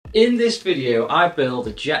In this video, I build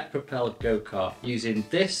a jet propelled go-kart using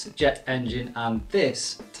this jet engine and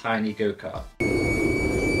this tiny go-kart.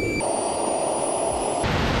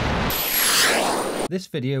 This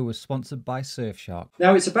video was sponsored by Surfshark.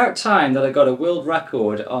 Now it's about time that I got a world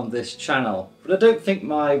record on this channel, but I don't think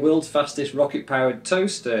my world's fastest rocket powered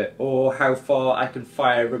toaster or how far I can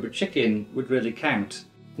fire a rubber chicken would really count.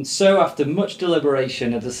 And so after much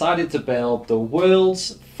deliberation I decided to build the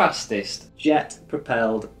world's fastest jet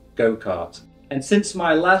propelled go-kart. And since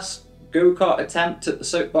my last go-kart attempt at the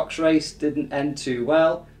soapbox race didn't end too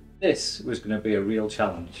well, this was going to be a real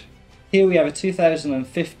challenge. Here we have a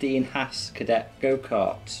 2015 Haas Cadet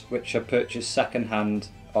go-kart, which I purchased second-hand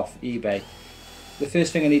off eBay. The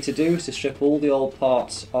first thing I need to do is to strip all the old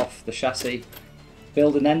parts off the chassis,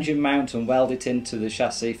 build an engine mount and weld it into the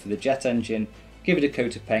chassis for the jet engine, give it a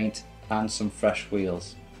coat of paint and some fresh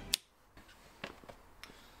wheels.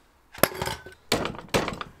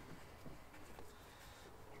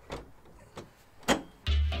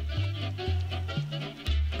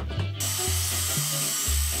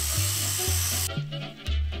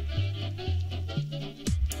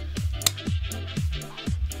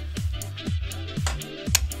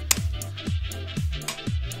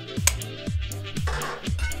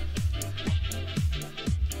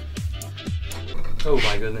 Oh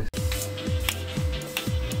my goodness.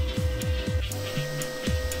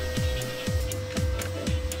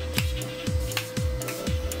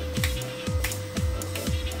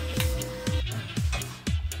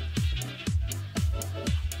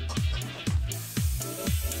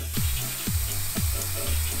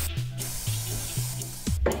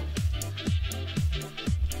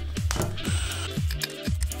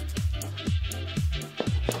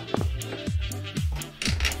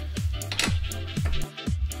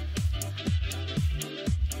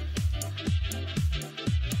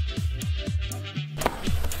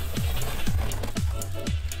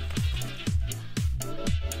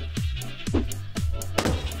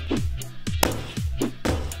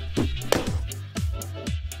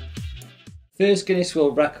 First Guinness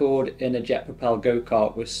World Record in a jet propelled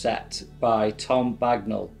go-kart was set by Tom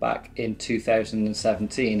Bagnall back in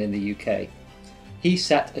 2017 in the UK. He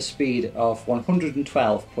set a speed of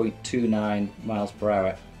 112.29 miles per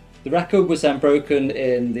hour. The record was then broken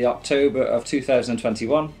in the October of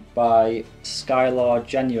 2021 by Skylar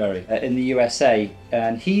January in the USA,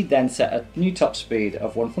 and he then set a new top speed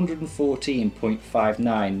of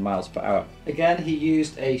 114.59 miles per hour. Again, he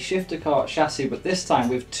used a shifter kart chassis, but this time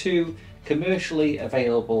with two commercially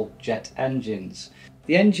available jet engines.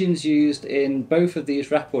 The engines used in both of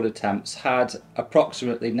these record attempts had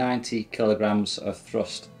approximately 90 kilograms of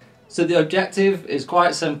thrust. So the objective is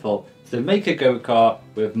quite simple: to make a go-kart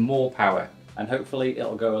with more power, and hopefully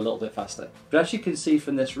it'll go a little bit faster. But as you can see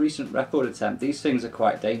from this recent record attempt, these things are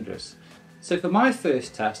quite dangerous. So for my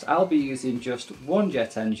first test, I'll be using just one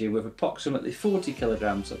jet engine with approximately 40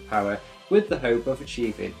 kilograms of power, with the hope of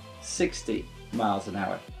achieving 60 miles an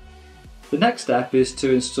hour. The next step is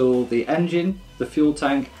to install the engine, the fuel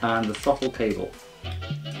tank and the throttle cable.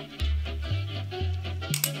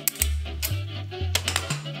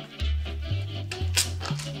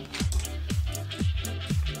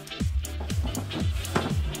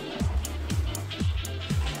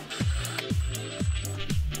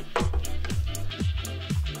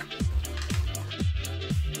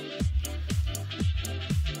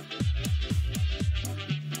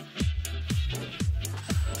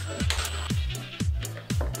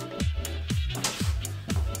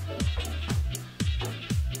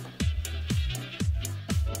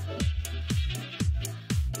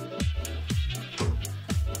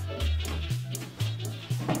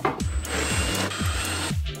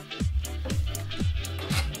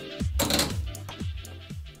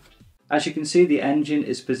 As you can see, the engine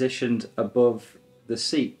is positioned above the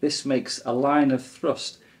seat. This makes a line of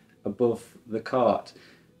thrust above the kart.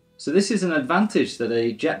 So this is an advantage that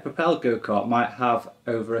a jet propelled go-kart might have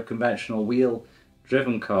over a conventional wheel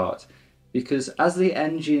driven kart, because as the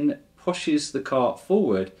engine pushes the kart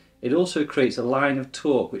forward, it also creates a line of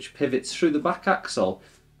torque which pivots through the back axle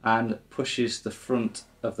and pushes the front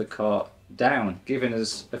of the kart down, giving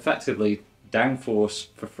us effectively downforce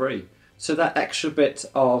for free. So that extra bit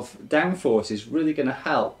of downforce is really going to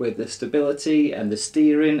help with the stability and the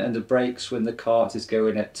steering and the brakes when the kart is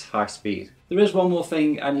going at high speed. There is one more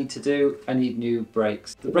thing I need to do. I need new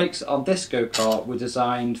brakes. The brakes on this go-kart were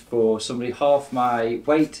designed for somebody half my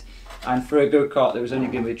weight, and for a go-kart that was only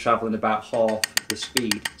going to be travelling about half the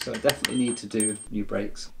speed. So I definitely need to do new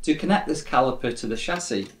brakes. To connect this caliper to the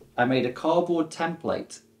chassis, I made a cardboard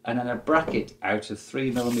template and then a bracket out of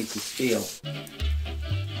 3mm steel.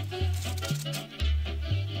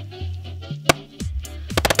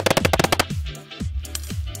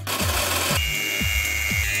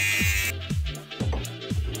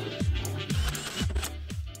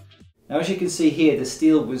 Now as you can see here, the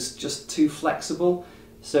steel was just too flexible,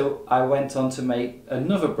 so I went on to make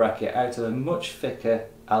another bracket out of a much thicker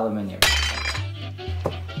aluminium.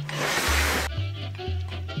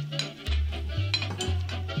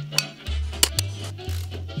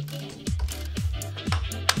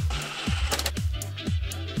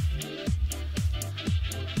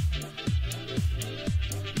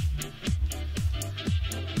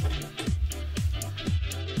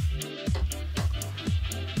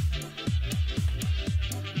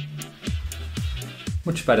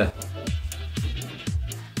 Much better.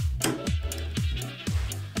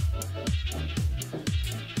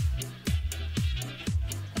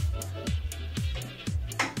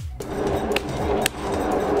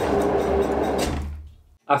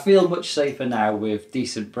 I feel much safer now with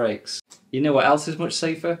decent brakes. You know what else is much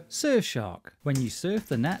safer? Surfshark. When you surf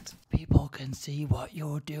the net, people can see what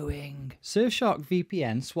you're doing. Surfshark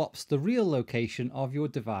VPN swaps the real location of your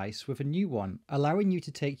device with a new one, allowing you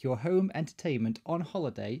to take your home entertainment on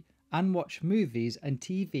holiday and watch movies and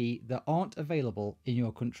TV that aren't available in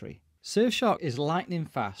your country. Surfshark is lightning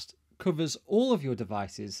fast, covers all of your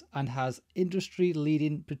devices and has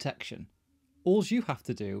industry-leading protection. All you have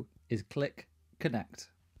to do is click connect.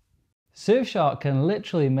 Surfshark can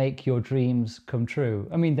literally make your dreams come true.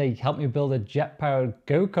 I mean, they helped me build a jet-powered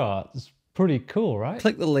go-kart. It's pretty cool, right?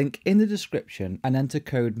 Click the link in the description and enter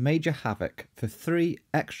code MAJORHAVOC for 3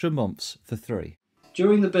 extra months for free.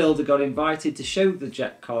 During the build, I got invited to show the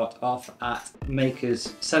jet kart off at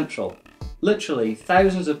Makers Central. Literally,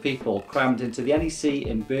 thousands of people crammed into the NEC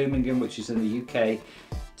in Birmingham, which is in the UK,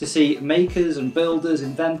 to see makers and builders,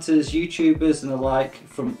 inventors, YouTubers and the like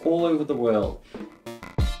from all over the world.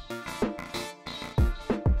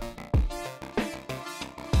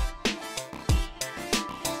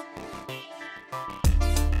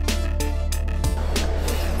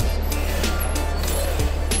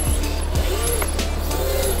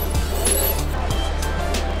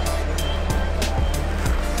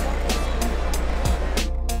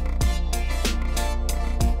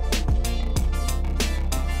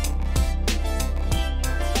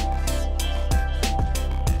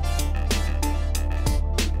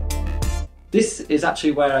 This is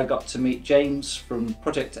actually where I got to meet James from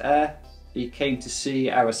Project Air. He came to see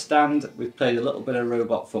our stand. We played a little bit of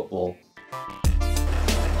robot football.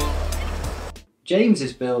 James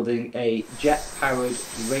is building a jet-powered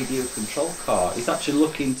radio control car. He's actually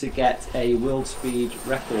looking to get a world speed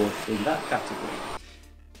record in that category.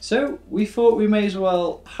 So we thought we may as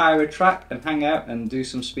well hire a track and hang out and do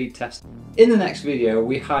some speed testing. In the next video,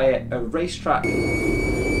 we hire a racetrack.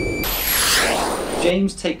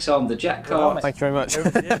 James takes on the jet car. Thank you very much.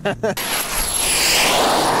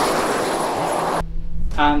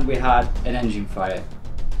 And we had an engine fire.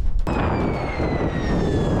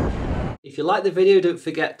 If you like the video, don't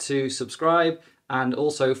forget to subscribe and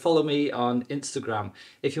also follow me on Instagram.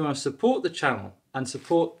 If you want to support the channel and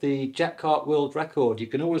support the Jet Kart World Record, you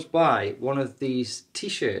can always buy one of these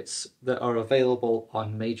t-shirts that are available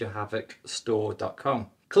on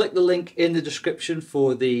majorhavocstore.com. Click the link in the description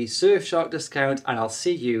for the Surfshark discount and I'll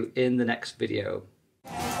see you in the next video.